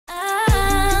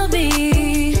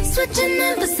switching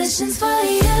in positions for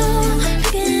you.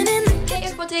 Hey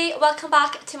everybody, welcome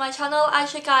back to my channel.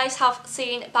 As you guys have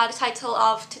seen by the title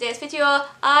of today's video,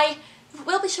 I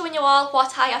will be showing you all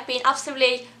what I have been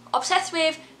absolutely obsessed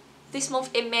with this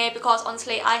month in May, because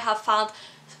honestly I have found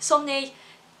so many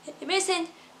amazing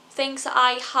things that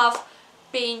I have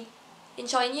been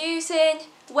enjoying using,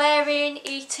 wearing,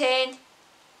 eating,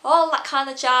 all that kind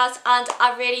of jazz, and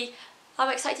I'm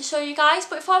excited to show you guys.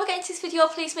 But before we get into this video,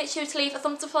 please make sure to leave a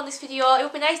thumbs up on this video. It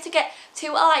would be nice to get to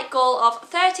a like goal of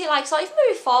 30 likes, or even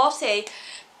maybe 40.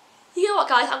 You know what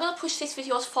guys, I'm going to push this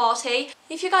video to 40.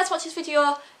 If you guys watch this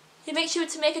video, you make sure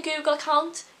to make a Google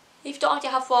account if you don't already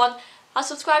have one, and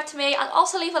subscribe to me, and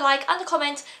also leave a like and a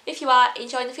comment if you are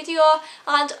enjoying the video,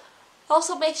 and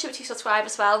also make sure to subscribe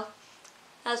as well,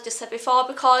 as I just said before,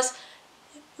 because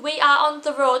we are on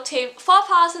the road to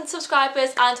 4,000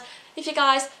 subscribers, and if you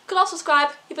guys could all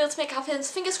subscribe, you'll be able to make it happen.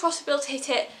 Fingers crossed we'll be able to hit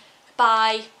it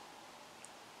by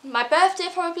my birthday,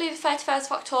 probably the 31st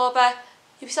of October.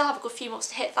 You still have a good few months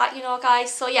to hit that, you know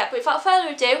guys. So yeah, but without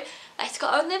further ado, let's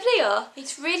get on the video.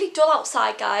 It's really dull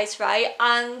outside guys, right?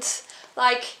 And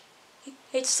like,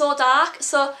 it's so dark,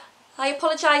 so I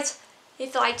apologise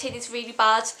if the lighting is really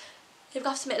bad. You're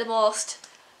going to have to make the most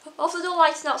of the dull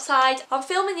lighting outside. I'm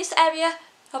filming this area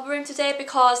of my room today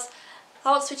because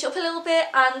I want to switch it up a little bit,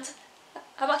 and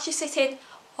I'm actually sitting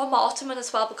on my ottoman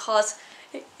as well because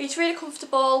it's really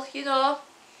comfortable, you know.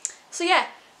 So yeah,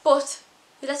 but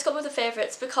let's go with the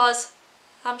favourites, because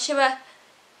I'm sure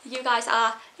you guys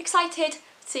are excited to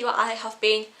see what I have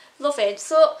been loving.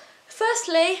 So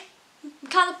firstly,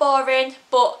 kind of boring,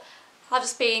 but I've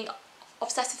just been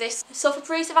obsessed with this. So for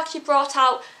Breeze, I've actually brought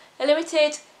out a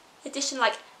limited edition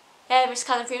like this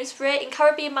kind of room spray in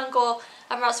Caribbean mango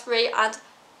and raspberry, and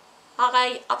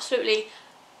I absolutely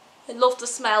love the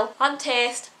smell and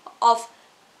taste of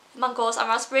mangoes and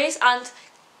raspberries. And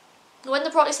when they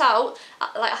brought this out,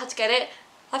 I had to get it.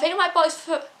 I think I might bought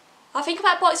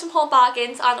it from Home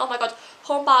Bargains, and oh my god,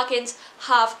 Home Bargains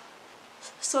have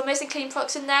some amazing clean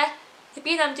products in there. The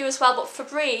B&M do as well, but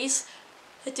Febreze,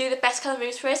 they do the best kind of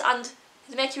room sprays, and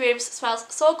they make your rooms smell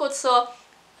so good. So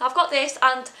I've got this,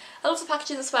 and I love the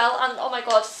packaging as well, and oh my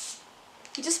god,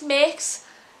 it just makes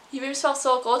your room smell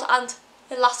so good, and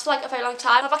it lasts for like a very long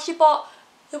time. I've actually bought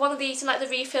one of these in like the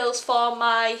refills for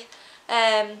my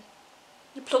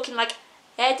plug-in like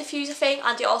air diffuser thing,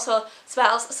 and it also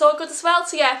smells so good as well.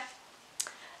 So yeah,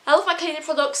 I love my cleaning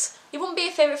products. It wouldn't be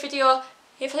a favourite video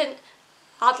if I didn't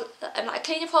add like a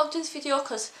cleaning product in this video,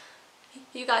 because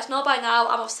you guys know by now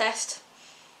I'm obsessed.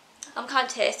 I'm kind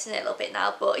of tasting it a little bit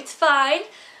now, but it's fine.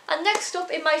 And next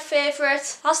up in my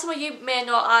favourite, as some of you may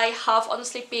know, I have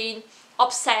honestly been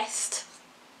obsessed.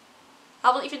 I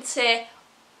won't even say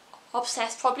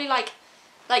obsessed, probably like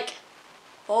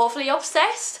overly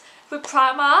obsessed with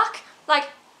Primark. Like,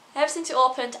 ever since it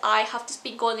opened, I have just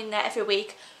been going in there every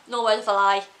week. No word of a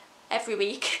lie, every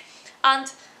week.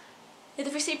 And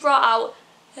they've recently brought out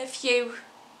a few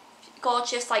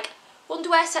gorgeous like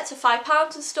underwear sets for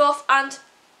 £5 and stuff, and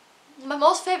my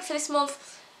most favourite for this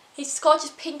month is this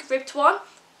gorgeous pink ribbed one.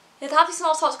 They have this in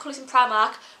all sorts of colours in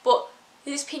Primark, but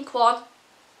this pink one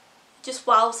just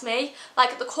wows me.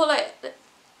 Like, the colour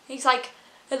is like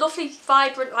a lovely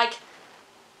vibrant like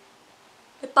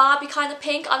a Barbie kind of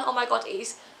pink, and oh my god, it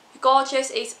is gorgeous.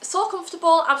 It's so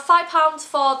comfortable, and £5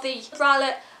 for the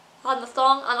bralette and the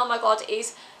thong, and oh my god, it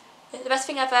is the best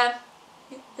thing ever.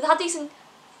 They've had these in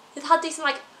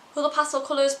like other pastel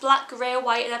colours, black, grey,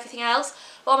 white and everything else.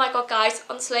 But oh my god guys,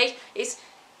 honestly, it's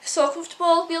so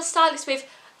comfortable. Real stylish with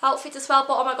outfits as well,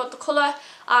 but oh my god, the colour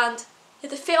and the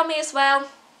fit on me as well.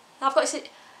 I've got this,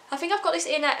 I think I've got this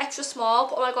in an extra small,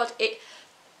 but oh my god, it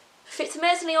fits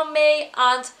amazingly on me,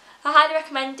 and I highly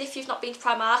recommend, if you've not been to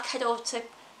Primark, head over to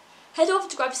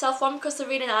grab yourself one, because they're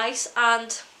really nice,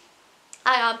 and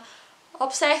I am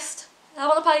obsessed. I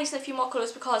want to buy these in a few more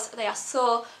colours because they are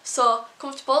so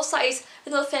comfortable. So that is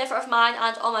another favourite of mine,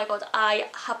 and oh my god, I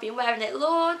have been wearing it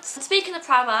loads. And speaking of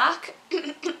Primark,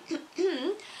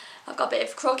 I've got a bit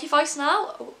of croaky voice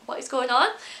now. What is going on?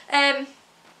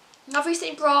 I've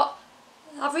recently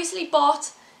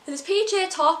bought this PJ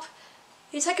top.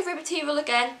 It's like a ribbon material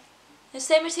again, the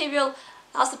same material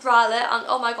as the bralette, and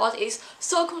oh my god, it is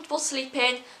so comfortable to sleep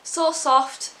in, so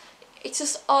soft. It's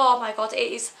just, oh my god, it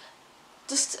is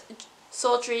just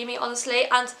so dreamy, honestly.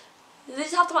 And they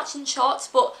did have the matching shorts,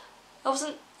 but I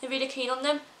wasn't really keen on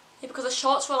them because the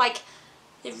shorts were like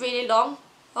really long,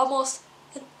 almost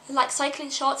like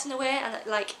cycling shorts in a way, and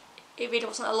like it really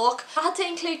wasn't a look. I had to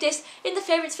include this in the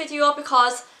favourites video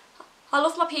because I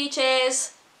love my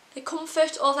PJs, the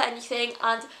comfort over anything,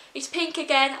 and it's pink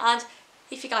again. And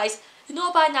if you guys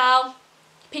know by now,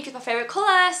 pink is my favourite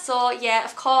colour, so yeah,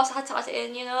 of course I had to add it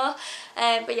in, you know.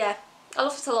 But yeah, I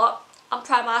love it a lot, and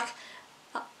Primark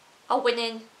are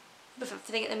winning with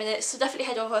everything at the minute, so definitely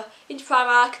head over into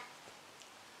Primark.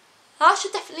 I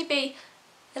should definitely be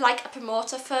like a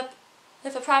promoter for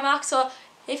Primark, so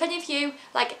if any of you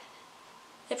like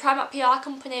the Primark PR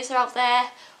companies are out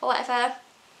there or whatever,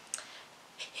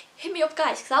 hit me up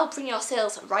guys, because I'll bring your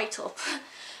sales right up.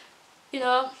 You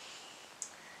know.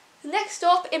 Next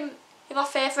up in my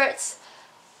favourites,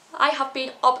 I have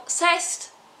been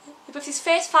obsessed with this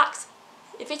Face Facts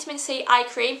Vitamin C Eye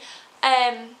Cream.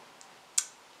 I've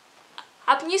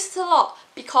been using it a lot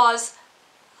because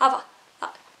I've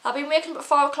been waking up at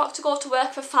 4 o'clock to go to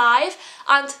work for 5,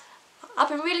 and I've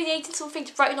been really needing something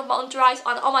to brighten up my under eyes,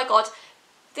 and oh my god,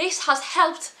 this has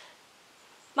helped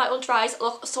my under eyes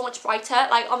look so much brighter.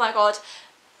 Like, oh my god,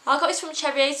 I got this from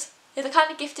Cherries. They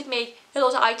kind of gifted me a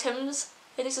load of items,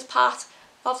 and this is part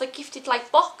of the gifted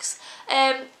like box,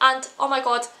 and oh my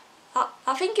god,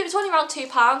 I think it was only around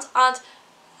 £2, and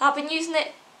I've been using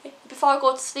it before I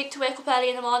go to sleep to wake up early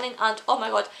in the morning, and oh my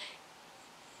god,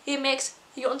 it makes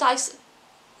your under eyes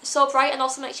so bright and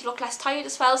also makes you look less tired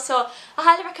as well. So I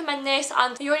highly recommend this,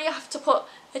 and you only have to put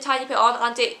a tiny bit on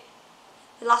and it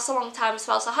lasts a long time as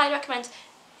well. So I highly recommend,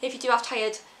 if you do have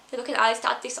tired looking eyes,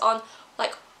 to add this on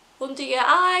like under your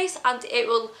eyes, and it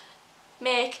will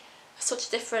make such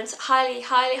a difference. Highly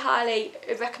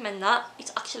recommend that.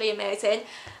 It's actually amazing.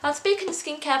 And speaking of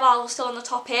skincare, while we're still on the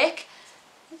topic,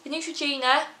 the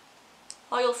Neutrogena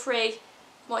oil free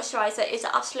moisturiser is an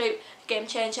absolute game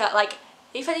changer. Like,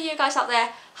 if any of you guys out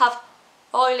there have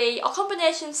oily or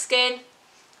combination skin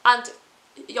and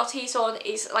your T-zone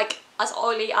is like as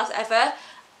oily as ever,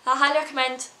 I highly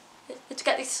recommend to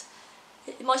get this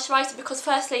moisturiser, because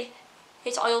firstly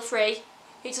it's oil free,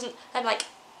 it doesn't like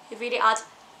really add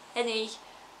any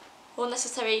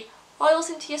unnecessary oils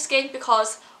into your skin,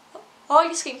 because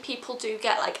oily skin people do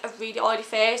get like a really oily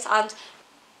face, and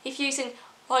if you're using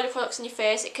oily products on your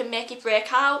face, it can make you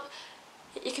break out,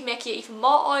 it can make you even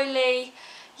more oily,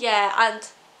 yeah, and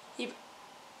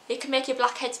it can make your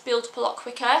blackheads build up a lot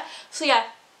quicker. So yeah,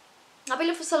 I've been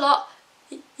looking for this a lot.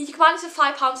 You can buy this for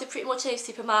 £5 in pretty much any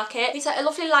supermarket. It's a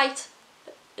lovely light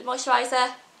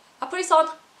moisturiser. I put this on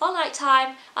night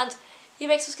time, and it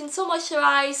makes your skin so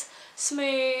moisturised,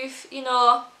 smooth, you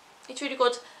know, it's really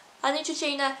good. And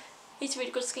Neutrogena is a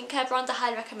really good skincare brand, I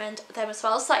highly recommend them as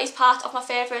well. So that is part of my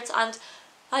favourites, and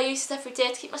I use this every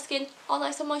day to keep my skin all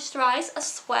nice and moisturised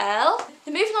as well.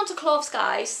 And moving on to clothes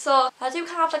guys, so I do kind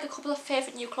of have like a couple of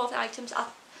favourite new clothing items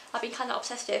I've been kind of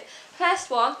obsessed with. First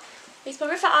one is my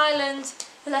River Island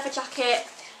leather jacket.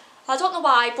 I don't know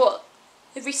why, but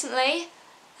recently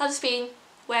I've just been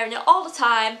wearing it all the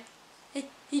time.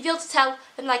 You'll be able to tell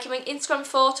in like my Instagram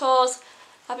photos.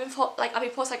 I've been posting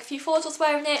like a few photos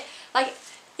wearing it. Like,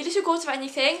 it literally goes with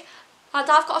anything, and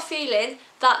I've got a feeling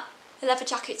that the leather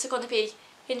jackets are going to be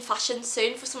in fashion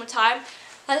soon for summertime,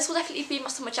 and this will definitely be my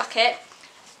summer jacket.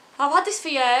 I've had this for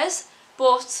years,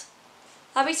 but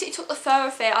I recently took the fur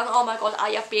off it, and oh my god,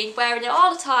 I have been wearing it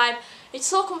all the time. It's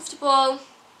so comfortable.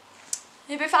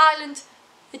 In River Island,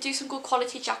 they do some good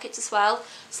quality jackets as well.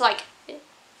 So like, if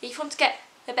you want to get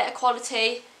a better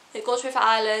quality, it goes River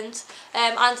Island,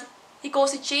 and it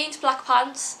goes with jeans, black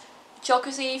pants,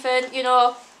 joggers even, you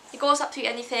know, it goes up to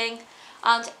anything,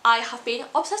 and I have been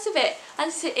obsessed with it. And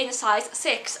it's in a size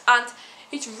 6, and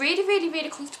it's really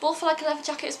comfortable for like a leather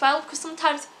jacket as well, because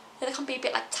sometimes they can be a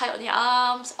bit like tight on your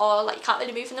arms, or like you can't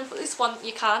really move in them, but this one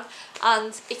you can,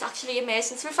 and it's actually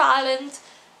amazing. So River Island,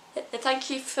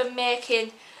 thank you for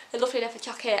making a lovely leather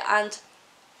jacket, and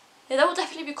that will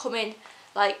definitely be coming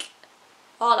like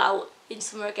all out in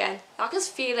summer again. I can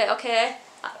just feel it, okay?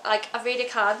 Like, I really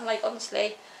can, like,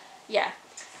 honestly, yeah.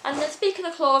 And then speaking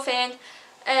of clothing,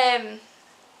 I've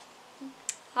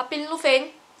been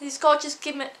loving this gorgeous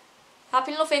gingham.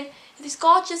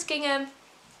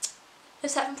 The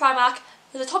set from Primark.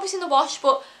 The top is in the wash,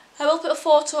 but I will put a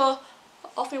photo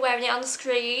of me wearing it on the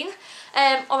screen.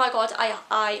 Oh my god,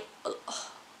 I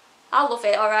love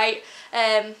it. Alright.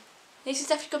 This is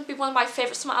definitely going to be one of my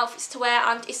favourite summer outfits to wear,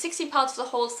 and it's £16 for the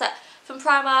whole set from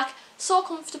Primark. So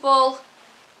comfortable.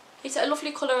 It's a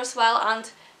lovely colour as well,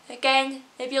 and again,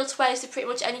 you'll be able to wear this to pretty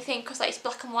much anything, because like, it's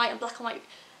black and white, and black and white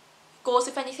goes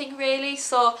with anything really.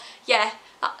 So yeah,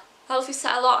 I love this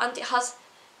set a lot, and it has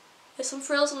some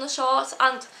frills on the shorts,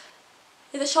 and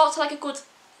the shorts are like a good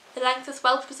length as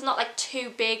well, because they're not like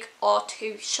too big or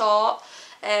too short.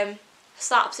 So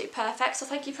that's absolutely perfect. So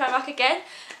thank you Primark again.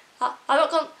 I'm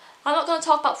not going to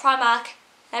talk about Primark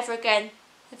ever again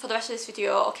for the rest of this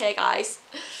video, okay guys?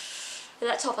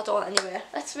 Let's hope I don't anyway.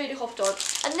 Let's really hope I don't.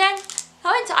 And then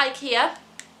I went to IKEA,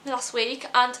 last week,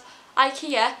 and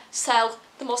IKEA sell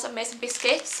the most amazing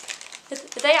biscuits.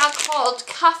 They are called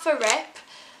Cafe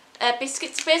Rip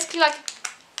biscuits, basically like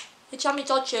the Jammy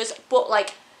Dodgers, but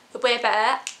like way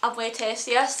better and way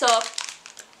tastier. So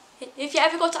if you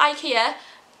ever go to IKEA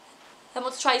and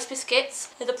want to try these biscuits,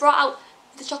 they brought out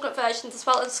the chocolate versions as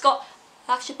well, and Scott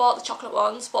actually bought the chocolate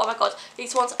ones, but oh my god,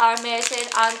 these ones are amazing.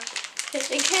 And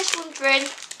in case you're wondering,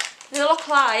 they look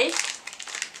like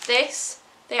this.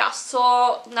 They are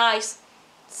so nice,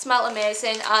 smell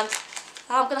amazing, and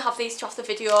I'm going to have these to after the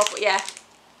video. But yeah,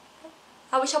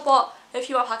 I wish I bought a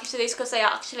few more packages of these because they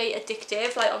are actually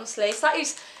addictive, like honestly. So that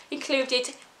is included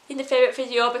in the favourite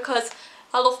video because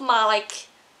I love my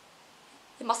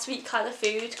my sweet kind of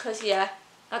food, because yeah,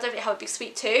 I don't really have a big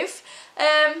sweet tooth.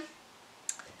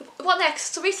 What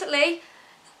next? So recently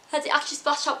I did actually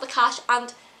splash out the cash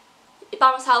and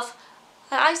buy myself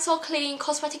an ISO clean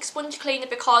cosmetic sponge cleaner,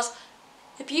 because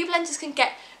the beauty blenders can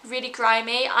get really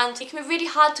grimy and it can be really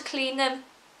hard to clean them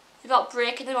without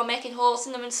breaking them or making holes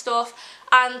in them and stuff.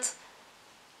 And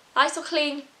ISO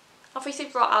Clean I've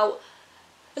recently brought out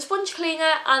a sponge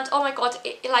cleaner, and oh my god,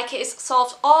 it has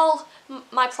solved all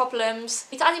my problems.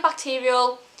 It's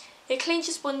antibacterial, it cleans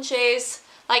your sponges,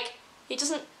 like it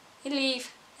doesn't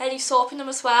leave any soap in them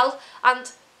as well,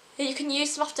 and you can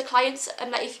use them after clients,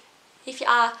 and if you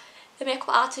are a makeup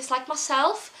artist like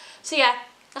myself. So yeah,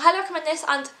 I highly recommend this,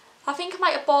 and I think I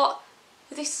might have bought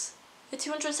this, the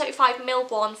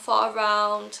 275ml one, for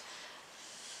around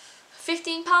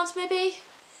 £15 maybe.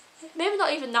 Maybe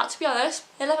not even that, to be honest.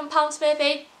 £11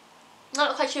 maybe. I'm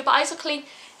not quite sure, but ISO Clean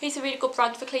is a really good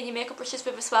brand for cleaning your makeup brushes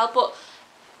with as well. But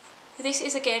this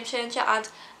is a game changer, and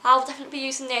I'll definitely be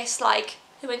using this like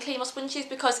when cleaning my sponges,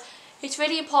 because it's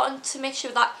really important to make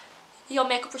sure that your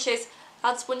makeup brushes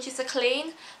and sponges are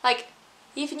clean. Like,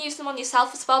 even use them on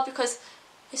yourself as well, because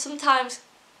sometimes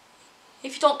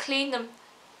if you don't clean them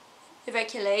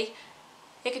regularly,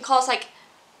 it can cause like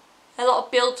a lot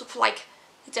of build up like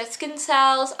dead skin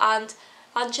cells and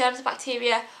germs and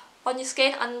bacteria on your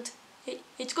skin, and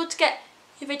it's good to get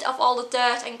rid of all the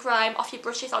dirt and grime off your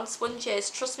brushes and sponges,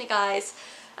 trust me guys.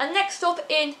 And next up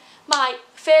in my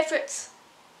favourite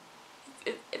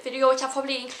video, which I've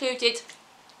probably included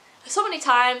so many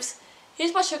times,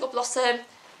 here's my Sugar Blossom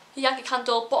Yankee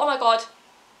candle. But oh my god,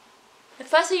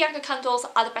 firstly, Yankee candles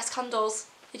are the best candles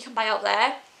you can buy out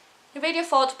there. They're really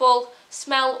affordable,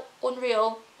 smell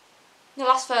unreal, they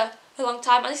last for a long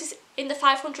time, and this is in the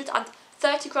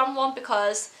 530g one,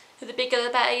 because the bigger the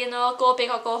better, you know, go big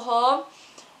or go home.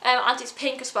 And it's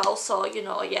pink as well, so you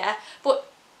know, yeah.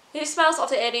 But it smells of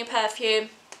the alien perfume,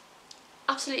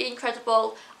 absolutely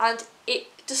incredible, and it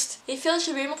fills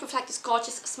your room up with like this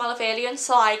gorgeous smell of alien.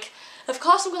 So like, of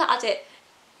course I'm going to add it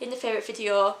in the favourite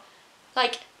video,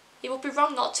 like it would be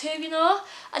wrong not to, you know.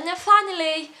 And then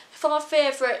finally, for my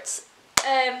favourites,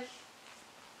 I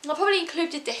probably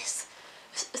included this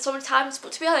so many times,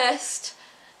 but to be honest,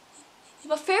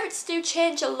 my favourites do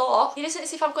change a lot. It isn't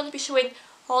as if I'm going to be showing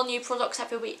all new products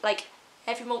every week, like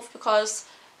every month, because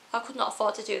I could not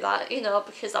afford to do that, you know,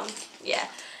 because I'm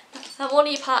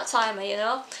only a part-timer, you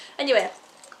know. Anyway,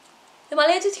 my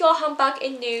Lady Dior handbag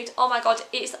in nude, oh my god,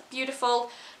 it's beautiful.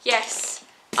 Yes,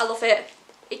 I love it.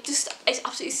 It's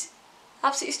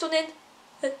absolutely stunning.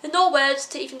 There are no words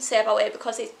to even say about it,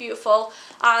 because it's beautiful,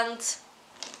 and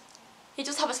it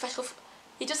does have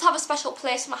a special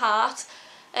place in my heart.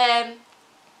 I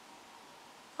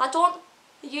don't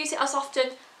use it as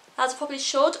often as I probably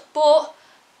should, but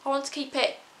I want to keep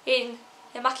it in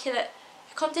immaculate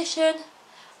condition,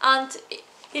 and it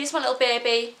is my little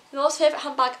baby, my most favourite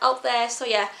handbag out there. So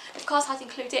yeah, of course I had to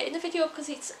include it in the video because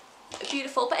it's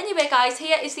beautiful. But anyway guys,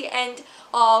 here is the end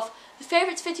of the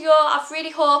favourites video. I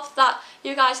really hope that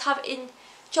you guys have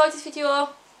enjoyed this video.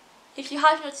 If you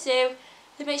have what to do,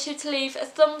 then make sure to leave a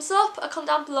thumbs up, a comment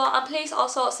down below, and please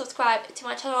also subscribe to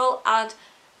my channel, and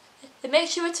make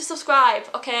sure to subscribe,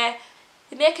 okay?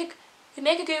 Make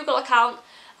a Google account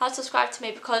and subscribe to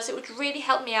me, because it would really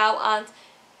help me out, and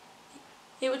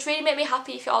it would really make me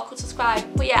happy if you all could subscribe.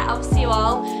 But yeah, I will see you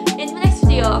all in the next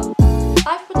video.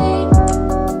 Bye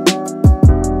everybody!